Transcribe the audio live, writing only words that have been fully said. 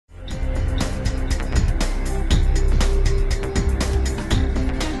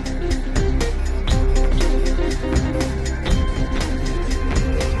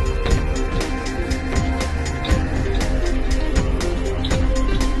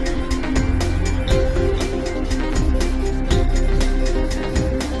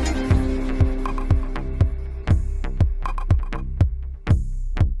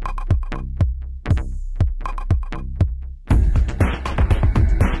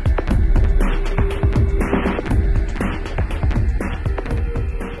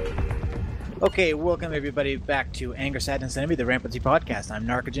Okay, welcome everybody back to Anger, Sadness, and Envy, the Rampancy podcast. I'm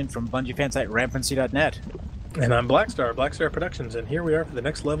Narcogen from Bungie fan site rampancy.net. And I'm Blackstar, Blackstar Productions, and here we are for the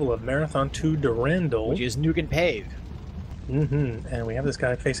next level of Marathon 2 Durandal. Which is Nuke and Pave. And we have this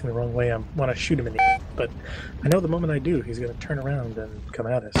guy facing the wrong way. I want to shoot him in the but I know the moment I do, he's going to turn around and come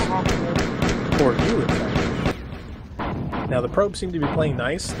at us. Or you, in fact. Now, the probes seem to be playing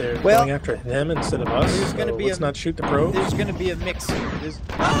nice. They're going after them instead of us. There's going to be let's not shoot the probes. There's going to be a mix here.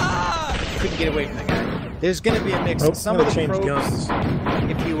 Couldn't get away from that guy. There's going to be a mix. Oh, Some of the change probes, guns.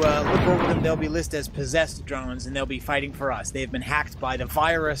 if you look over them, they'll be listed as possessed drones, and they'll be fighting for us. They've been hacked by the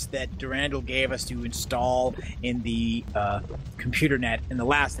virus that Durandal gave us to install in the computer net in the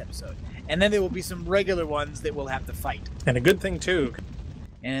last episode. And then there will be some regular ones that we'll have to fight. And a good thing, too.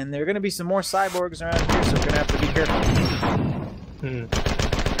 And there are going to be some more cyborgs around here, so we're going to have to be careful.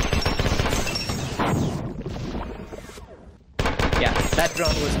 Yeah, that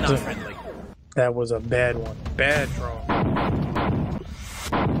drone was not friendly. That was a bad one. Bad drone.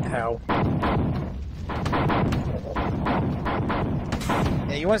 How?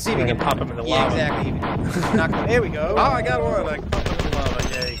 Yeah, you want to see if you can pop him in the lava. lava. Yeah, exactly. Knock him. There we go. Oh, I got one. I popped him in the lava.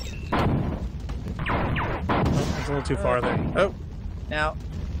 Yay. Oh, it's a little too far there. Oh. Now,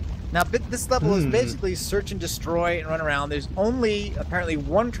 this level is basically search and destroy and run around. There's only, apparently,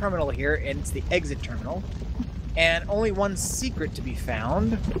 one terminal here, and it's the exit terminal. And only one secret to be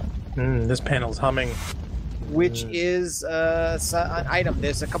found. This panel's humming. Which is an item.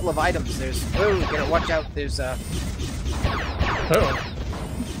 There's a couple of items. There's... Oh, gotta watch out. There's a...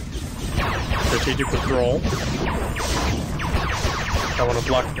 Strategic withdrawal. I want to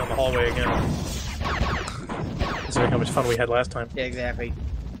block it down the hallway again. Considering how much fun we had last time. Yeah, exactly.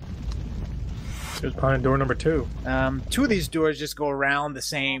 There's behind door number 2. Two of these doors just go around the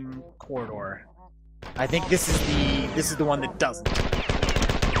same corridor. I think this is the one that doesn't.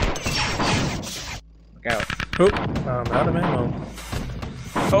 Look out. Oh, I'm out of ammo.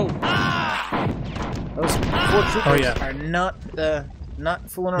 Oh! Those 4 troopers are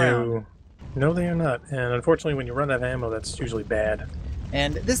not fooling around. No, they are not. And unfortunately, when you run out of ammo, that's usually bad.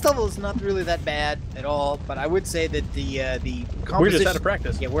 And this level is not really that bad at all, but I would say that the composition... We're just out of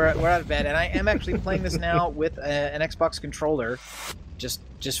practice. Yeah, we're out of bed, and I am actually playing this now with an Xbox controller, just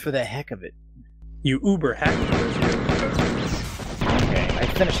for the heck of it. You uber hackers. Okay, I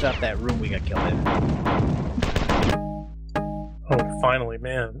finished up that room we got killed in. Oh, finally,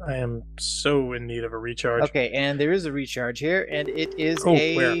 man. I am so in need of a recharge. Okay, and there is a recharge here, and it is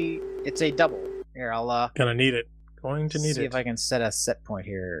it's a double. Here, I'll Gonna need it. Going to need it. See if I can set a set point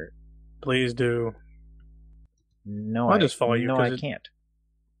here. Please do. No, I'll just follow you. No, I can't.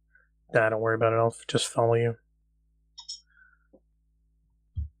 Nah, don't worry about it. I'll just follow you.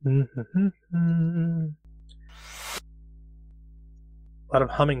 A lot of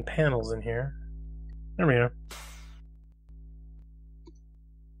humming panels in here. There we go.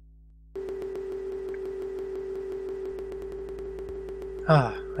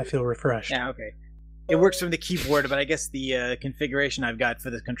 Ah, I feel refreshed. Yeah, okay. It works from the keyboard, but I guess the configuration I've got for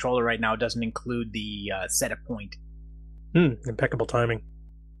the controller right now doesn't include the set a point. Impeccable timing.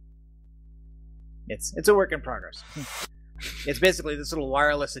 It's a work in progress. It's basically this little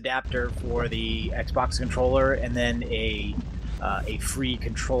wireless adapter for the Xbox controller, and then a free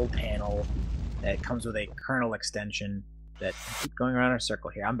control panel that comes with a kernel extension that keep going around our circle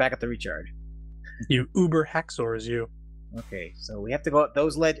here. I'm back at the recharge. You uber hacksaws, you. Okay, so we have to go up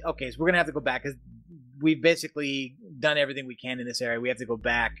those ledge. Okay, so we're gonna have to go back because we've basically done everything we can in this area. We have to go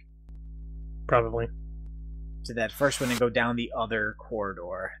back. Probably. To that first one and go down the other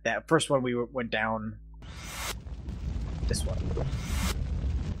corridor. That first one we went down. This one.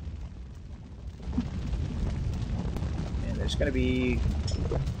 And there's gonna be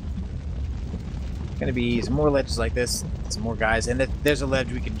some more ledges like this, some more guys, and there's a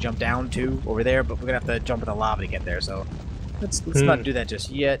ledge we can jump down to over there, but we're gonna have to jump in the lava to get there. So let's not do that just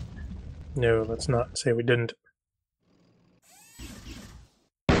yet. No, let's not say we didn't.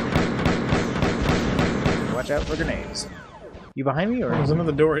 Watch out for grenades. You behind me, or there's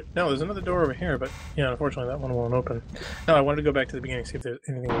another door? No, there's another door over here, but yeah, unfortunately that one won't open. No, I wanted to go back to the beginning, see if there's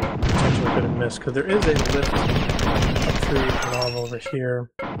anything we potentially could have missed, because there is a lift up through the lava over here.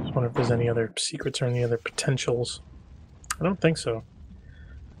 Just wonder if there's any other secrets or any other potentials. I don't think so.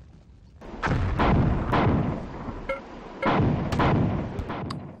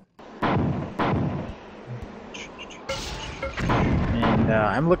 And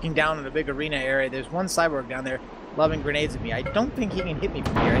I'm looking down in the big arena area. There's one cyborg down there lobbing grenades at me. I don't think he can hit me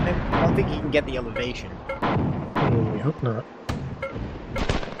from here. I don't think he can get the elevation. We hope not.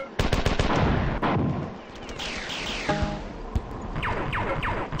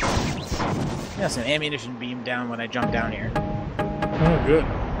 Yeah, some ammunition beam down when I jump down here. Oh, good.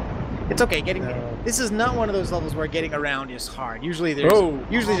 It's okay. This is not one of those levels where getting around is hard. Usually there's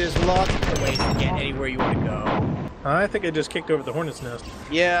lots of ways to get anywhere you want to go. I think I just kicked over the hornet's nest.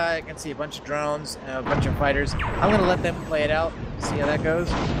 Yeah, I can see a bunch of drones, a bunch of fighters. I'm gonna let them play it out, see how that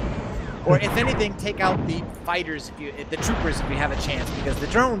goes. Or if anything, take out the fighters, the troopers, if you have a chance, because the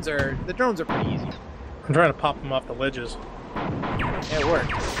drones are pretty easy. I'm trying to pop them off the ledges. Yeah, it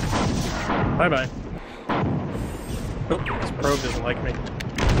worked. Bye bye. Oh, this probe doesn't like me.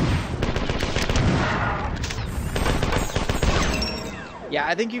 Yeah,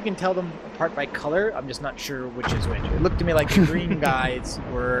 I think you can tell them apart by color. I'm just not sure which is which. It looked to me like the green guys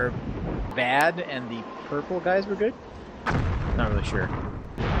were bad and the purple guys were good. Not really sure.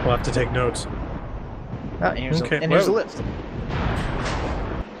 We'll have to take notes. Oh, and here's a lift.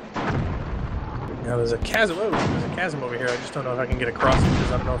 Now there's a chasm. Oh, there's a chasm over here. I just don't know if I can get across it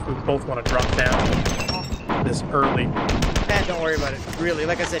because I don't know if we both want to drop down this early. Don't worry about it. Really,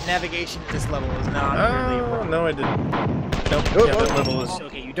 like I said, navigation at this level is not really a problem. No, I didn't. Nope. Yeah, that level is...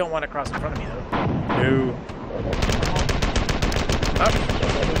 Okay, you don't want to cross in front of me, though. No. Up. A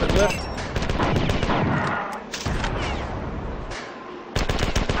little bit left.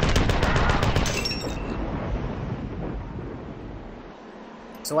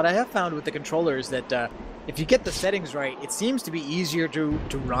 So what I have found with the controller is that if you get the settings right, it seems to be easier to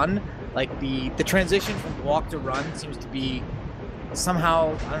run. Like the transition from walk to run seems to be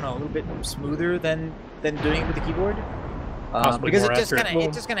somehow, I don't know, a little bit smoother than doing it with the keyboard. Because it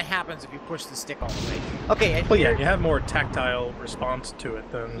just kind of happens if you push the stick all the way. Okay. Well, yeah, you have more tactile response to it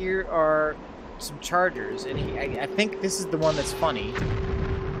than. Here are some chargers, and I think this is the one that's funny.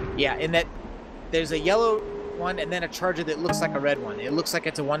 Yeah, in that there's a yellow one and then a charger that looks like a red one. It looks like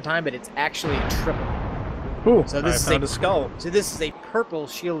it's a one-time, but it's actually a triple. Ooh, so this I found a skull. So this is a purple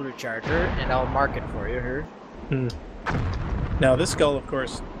shield recharger, and I'll mark it for you here. Now this skull, of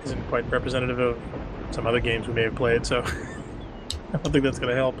course, isn't quite representative of some other games we may have played, so I don't think that's going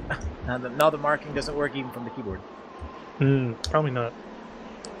to help. Now the marking doesn't work even from the keyboard. Probably not.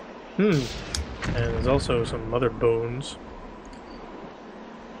 And there's also some other bones.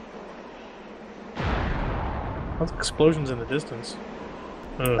 Lots of explosions in the distance.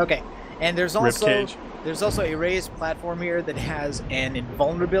 Okay, and there's also a raised platform here that has an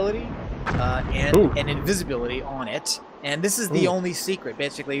invulnerability and an invisibility on it. And this is the only secret,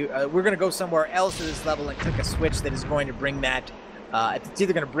 basically. We're going to go somewhere else to this level and click a switch that is going to bring that... it's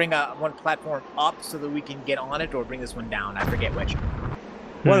either going to bring one platform up so that we can get on it, or bring this one down. I forget which.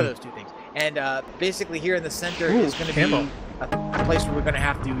 One of those two things. And basically here in the center is going to be a place where we're going to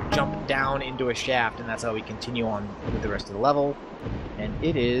have to jump down into a shaft, and that's how we continue on with the rest of the level. And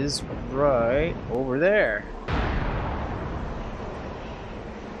it is right over there.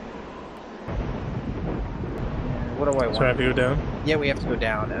 What do I want? So I have to go down? Yeah, we have to go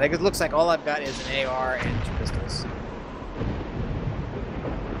down. And it looks like all I've got is an AR and 2 pistols.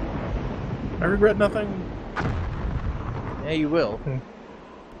 I regret nothing. Yeah, you will.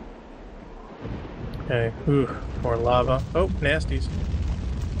 Okay. Ooh, more lava. Oh, nasties.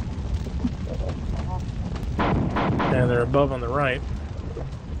 And they're above on the right.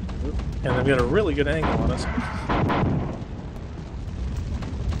 And they've got a really good angle on us.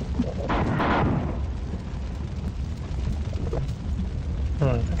 Oh,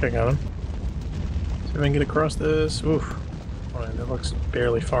 I think I got him. See if I can get across this. Oof. Oh, that looks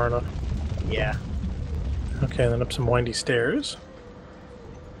barely far enough. Yeah. Okay, then up some windy stairs.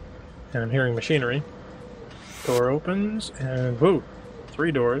 And I'm hearing machinery. Door opens, and whoa!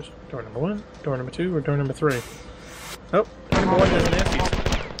 3 doors. Door number 1, door number 2, or door number 3. Oh, number 1 has nasties.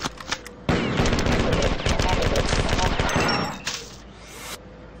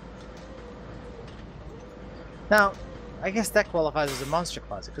 Now, I guess that qualifies as a monster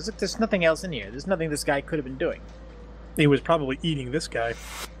closet, because there's nothing else in here. There's nothing this guy could have been doing. He was probably eating this guy.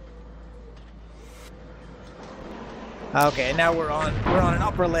 Okay, and now we're on an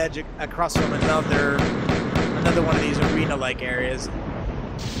upper ledge across from another one of these arena-like areas.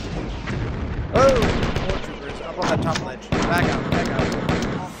 Oh, more troopers up on that top ledge. Back out, back out.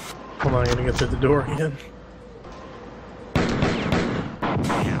 Hold on, I gotta get through the door again.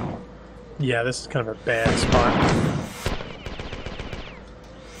 Yeah, this is kind of a bad spot.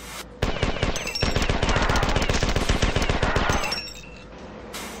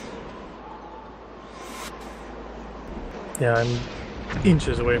 Yeah, I'm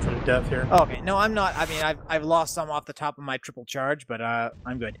inches away from death here. Okay, no, I'm not. I mean, I've lost some off the top of my triple charge, but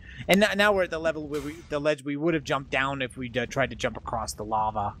I'm good. And now we're at the level where the ledge we would have jumped down if we tried to jump across the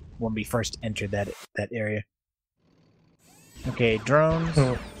lava when we first entered that area. Okay, drones.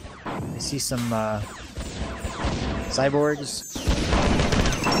 I see some cyborgs.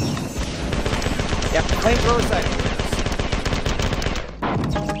 Yep, flamethrower cyborgs.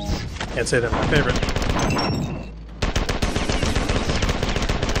 Can't say they're my favorite.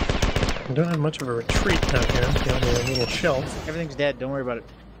 I don't have much of a retreat down here. Got a little shelf. Everything's dead. Don't worry about it.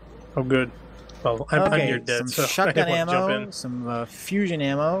 Oh, good. Well, I'm near dead, some so shotgun I didn't want to jump ammo, in. some fusion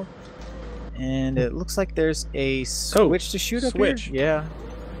ammo, and it looks like there's a switch to shoot up here. Yeah.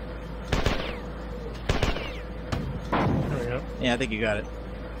 There we go. Yeah, I think you got it.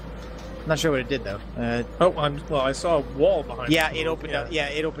 I'm not sure what it did though. Well, I saw a wall behind. Yeah, it opened up. Yeah,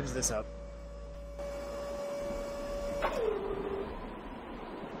 it opens this up.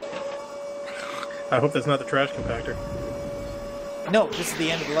 I hope that's not the trash compactor. No, this is the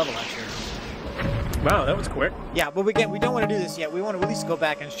end of the level, actually. Wow, that was quick. Yeah, but we don't want to do this yet. We want to at least go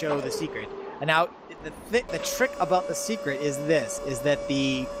back and show the secret. And now, the trick about the secret is this: is that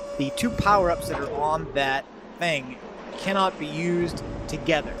the two power-ups that are on that thing cannot be used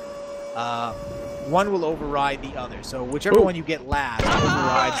together. One will override the other. So whichever one you get last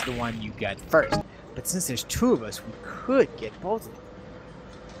overrides the one you get first. But since there's two of us, we could get both of them.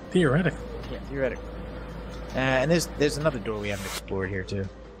 Theoretically. Yeah, theoretically. And there's another door we haven't explored here too.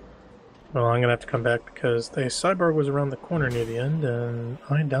 Well, I'm gonna have to come back because the cyborg was around the corner near the end, and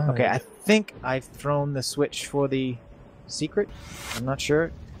I died. Okay, I think I've thrown the switch for the secret. I'm not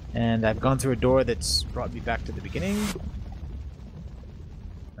sure. And I've gone through a door that's brought me back to the beginning.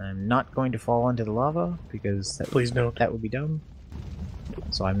 I'm not going to fall into the lava because Please don't. That would be dumb.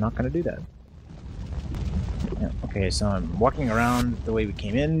 So I'm not going to do that. Yeah, okay, so I'm walking around the way we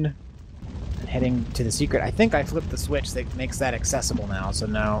came in. Heading to the secret. I think I flipped the switch that makes that accessible now. So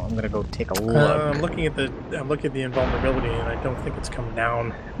now I'm gonna go take a look. I'm looking at the invulnerability, and I don't think it's come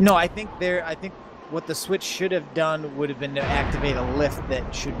down. No, I think what the switch should have done would have been to activate a lift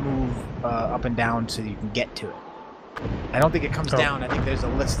that should move up and down so you can get to it. I don't think it comes down. I think there's a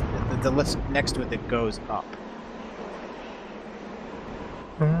lift next to it that goes up.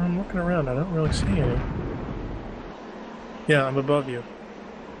 I'm looking around. I don't really see any. Yeah, I'm above you.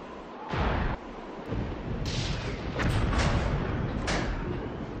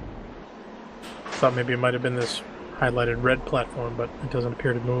 Thought maybe it might have been this highlighted red platform, but it doesn't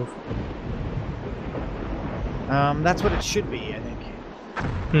appear to move. That's what it should be, I think.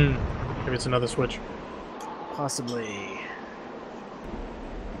 Maybe it's another switch. Possibly.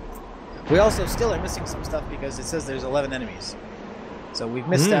 We also still are missing some stuff because it says there's 11 enemies. So we've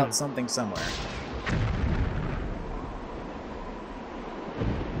missed out something somewhere.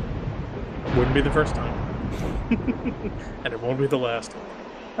 Wouldn't be the first time. And it won't be the last.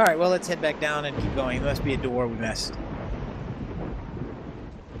 Alright, well, let's head back down and keep going. There must be a door we missed.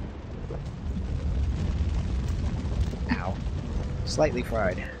 Ow. Slightly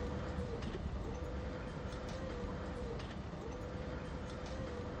fried.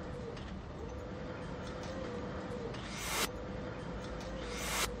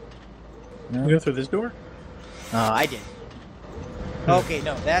 No? You go through this door? I did. Okay,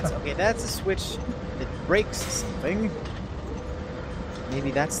 no, that's a switch that breaks something.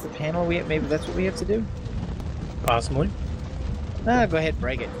 Maybe that's the panel maybe that's what we have to do? Possibly. Go ahead and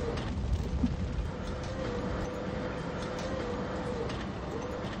break it.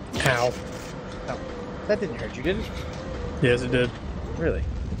 Ow. Oh, that didn't hurt you, did it? Yes, it did. Really?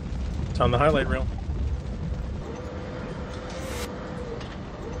 It's on the highlight reel.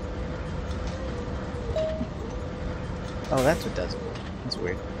 Oh, that's what does it. That's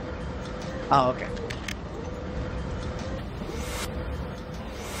weird. Oh, okay.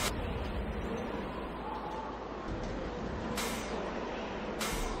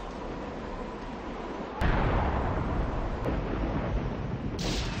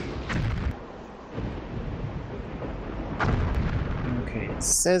 Okay, it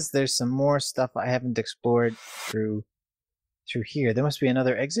says there's some more stuff I haven't explored through here. There must be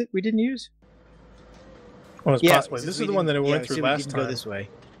another exit we didn't use? Well, it's possibly. This is the one that I went through last time. Go this way.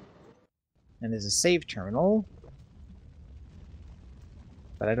 And there's a save terminal.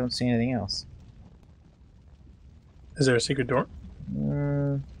 But I don't see anything else. Is there a secret door?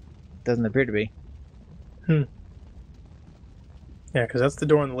 Doesn't appear to be. Yeah, because that's the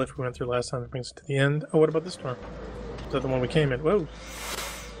door on the lift we went through last time that brings us to the end. Oh, what about this door? Is that the one we came in? Whoa!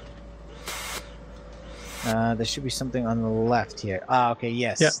 There should be something on the left here. Ah, okay,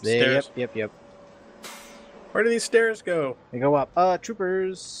 yes. Yep, stairs. Yep. Where do these stairs go? They go up.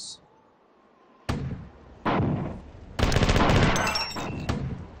 Troopers!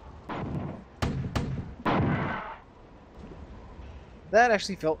 That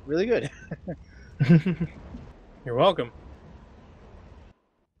actually felt really good. You're welcome.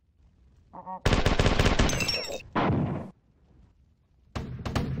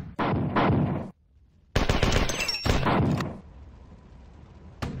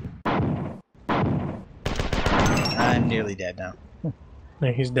 I'm nearly dead now.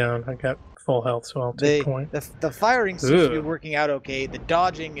 Yeah, he's down. I got full health, so I'll take point. The firing seems to be working out okay. The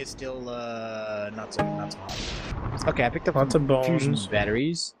dodging is still not so hot. Okay, I picked up lots of fusion bones.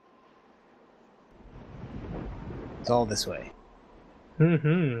 batteries. It's all this way.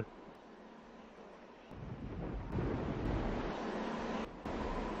 Mm-hmm.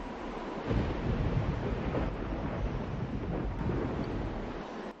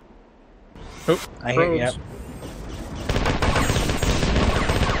 Oh, I hear you. Yep.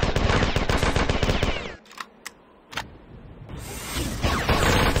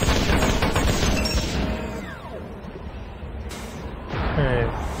 Okay.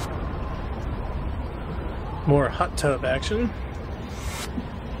 More hot tub action.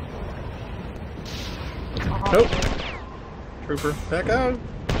 Nope. Trooper, back out.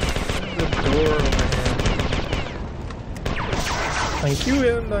 The door over here. Thank you,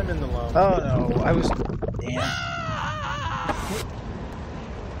 and I'm in the lobby. Oh no, I was. Damn.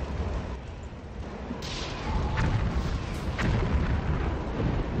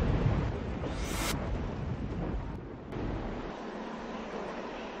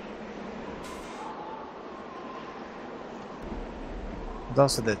 There's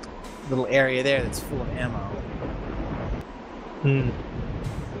also the little area there that's full of ammo. Hmm.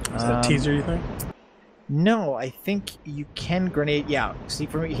 Is that a teaser, you think? No, I think you can grenade. Yeah, see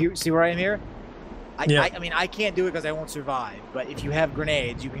from here. See where I am here? I mean, I can't do it because I won't survive. But if you have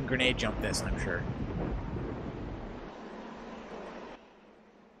grenades, you can grenade jump this. I'm sure.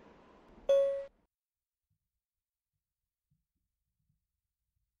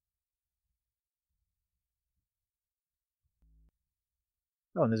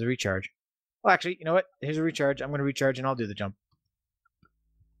 Oh, and there's a recharge. Oh, actually, you know what? Here's a recharge. I'm going to recharge and I'll do the jump.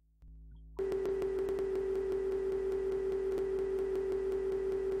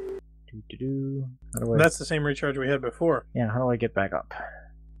 That's the same recharge we had before. Yeah, how do I get back up?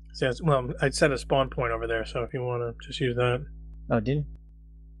 So, well, I set a spawn point over there, so if you want to just use that. Oh, did you?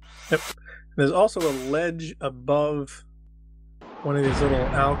 Yep. There's also a ledge above one of these little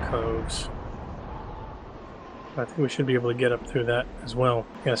alcoves. I think we should be able to get up through that as well.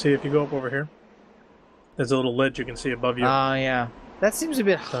 Yeah, see if you go up over here. There's a little ledge you can see above you. Oh, yeah. That seems a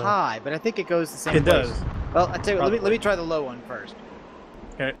bit high, but I think it goes the same It place. does. Well, I tell you what, let me try the low one first.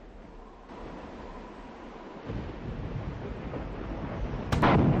 Okay.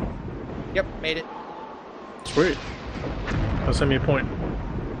 Yep, made it. Sweet. I'll send me a point.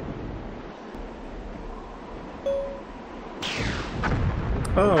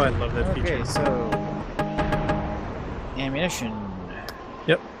 Oh, I love that feature. Okay, so ammunition.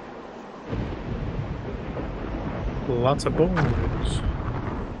 Yep. Lots of bones.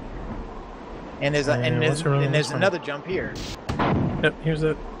 And there's another jump here. Yep, here's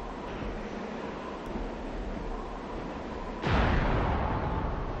that.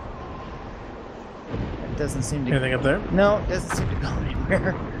 It doesn't seem to. Anything up there? No, it doesn't seem to go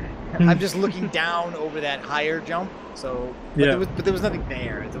anywhere. I'm just looking down over that higher jump. So, but there was nothing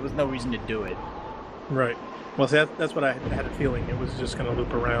there. There was no reason to do it. Right. Well, see, that's what I had a feeling. It was just going to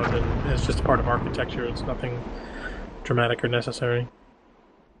loop around, and it's just part of architecture. It's nothing dramatic or necessary.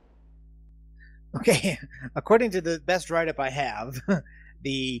 Okay, according to the best write-up I have,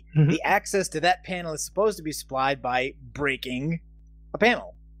 the access to that panel is supposed to be supplied by breaking a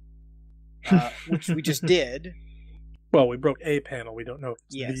panel, which we just did. Well, we broke a panel. We don't know if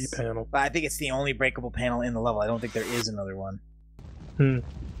it's the panel. But I think it's the only breakable panel in the level. I don't think there is another one.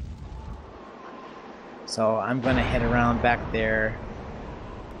 So I'm going to head around back there.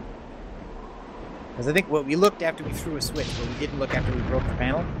 Because I think we looked after we threw a switch, but we didn't look after we broke the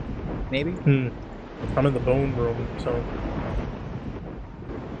panel. Maybe? I'm in the bone room, so...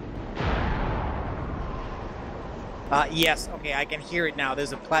 yes, okay, I can hear it now.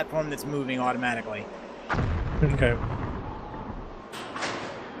 There's a platform that's moving automatically. Okay.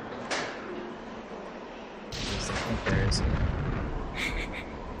 I think there is.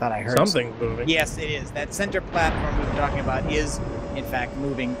 Thought I heard something moving. Yes, it is. That center platform we were talking about is, in fact,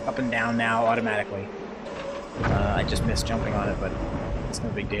 moving up and down now automatically. I just missed jumping on it, but it's no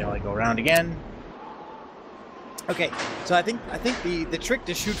big deal. I go around again. Okay, so I think the trick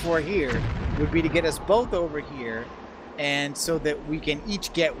to shoot for here would be to get us both over here, and so that we can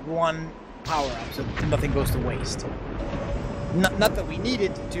each get one power-up, so that nothing goes to waste. Not that we need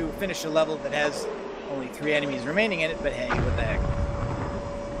it to finish a level that has only 3 enemies remaining in it, but hey, what the heck.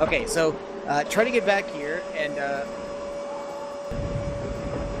 Okay, so try to get back here, and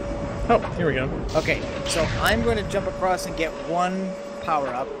oh, here we go. okay, so I'm going to jump across and get one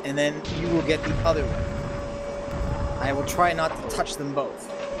power-up, and then you will get the other one. I will try not to touch them both.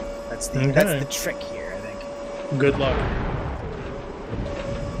 That's the trick here, I think. Good luck.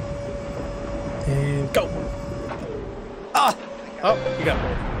 And go! Ah! Oh, you got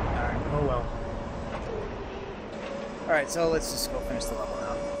both. Alright, oh well. Alright, so let's just go finish the level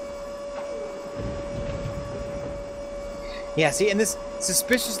now. Yeah, see, in this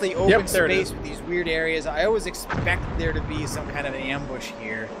suspiciously open space with these weird areas, I always expect there to be some kind of an ambush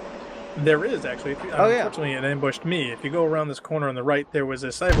here. There is, actually. Unfortunately, it ambushed me. If you go around this corner on the right, there was a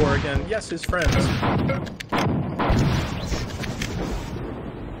cyborg and, yes, his friends.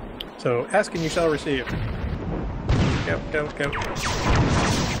 So, ask and you shall receive. Go, go, go.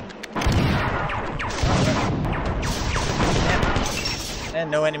 And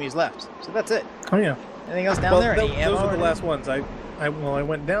no enemies left. So that's it. Oh, yeah. Anything else down there? Any ammo? Those were the last ones. I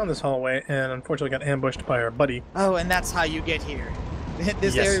went down this hallway and unfortunately got ambushed by our buddy. Oh, and that's how you get here.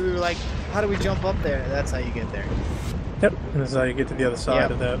 This area, we were like, how do we jump up there? That's how you get there. Yep, and this is how you get to the other side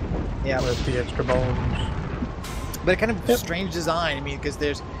of that. Yeah. With the extra bones. But kind of strange design. I mean, because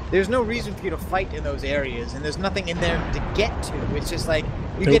there's no reason for you to fight in those areas, and there's nothing in there to get to. It's just like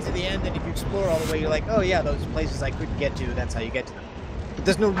you get to the end, and if you explore all the way, you're like, oh yeah, those places I couldn't get to. That's how you get to them. But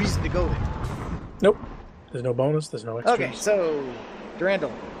there's no reason to go there. Nope. There's no bonus. There's no extras. Okay, so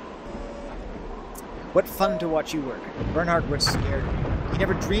Durandal. What fun to watch you work. Bernhard was scared of you. He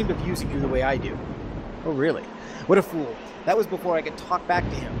never dreamed of using you the way I do. Oh, really? What a fool. That was before I could talk back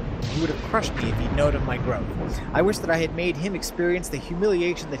to him. He would have crushed me if he'd known of my growth. I wish that I had made him experience the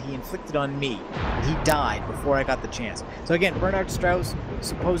humiliation that he inflicted on me. He died before I got the chance. So again, Bernhard Strauss,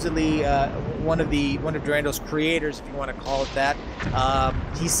 supposedly one of Durandal's creators, if you want to call it that.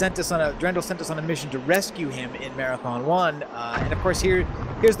 Durandal sent us on a mission to rescue him in Marathon 1. And of course,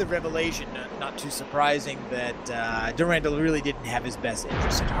 here's the revelation, not too surprising, that Durandal really didn't have his best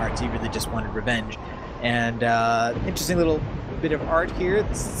interests at heart. He really just wanted revenge. And interesting little bit of art here.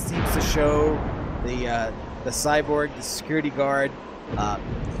 This seems to show the cyborg, the security guard,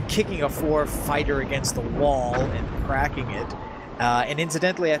 kicking a four fighter against the wall and cracking it. And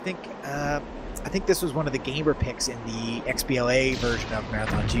incidentally, I think this was one of the gamer picks in the XBLA version of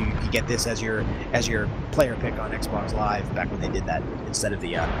Marathon 2. You get this as your player pick on Xbox Live back when they did that instead of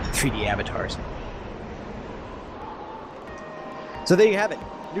the 3D avatars. So there you have it,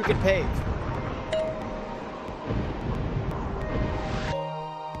 Nuke and Pave.